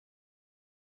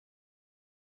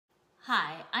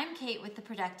Hi, I'm Kate with The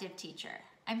Productive Teacher.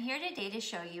 I'm here today to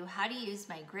show you how to use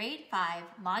my Grade 5,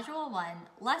 Module 1,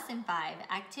 Lesson 5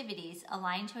 activities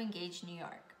aligned to Engage New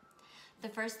York. The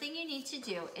first thing you need to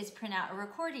do is print out a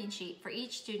recording sheet for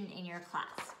each student in your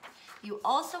class. You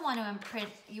also want to print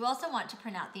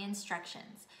out the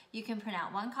instructions. You can print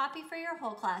out one copy for your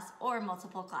whole class or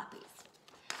multiple copies.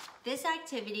 This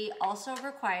activity also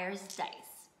requires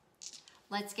dice.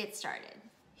 Let's get started.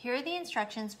 Here are the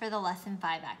instructions for the Lesson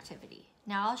 5 activity.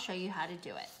 Now I'll show you how to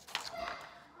do it.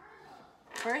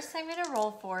 First, I'm going to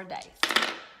roll 4 dice.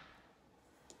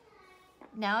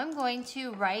 Now I'm going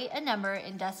to write a number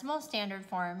in decimal standard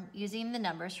form using the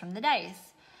numbers from the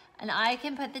dice. And I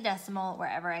can put the decimal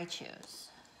wherever I choose.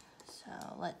 So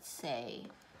let's say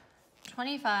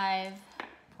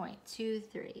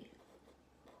 25.23.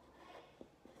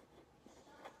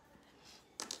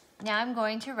 Now I'm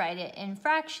going to write it in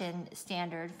fraction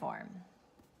standard form.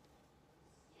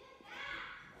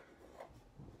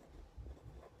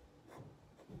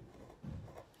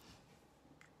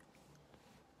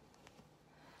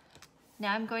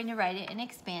 Now I'm going to write it in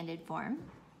expanded form.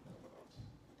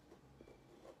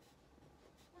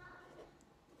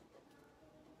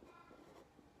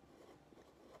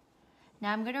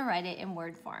 Now I'm going to write it in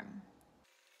word form.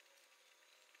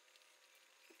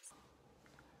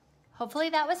 Hopefully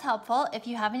that was helpful. If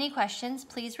you have any questions,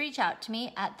 please reach out to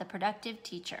me at The Productive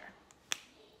Teacher.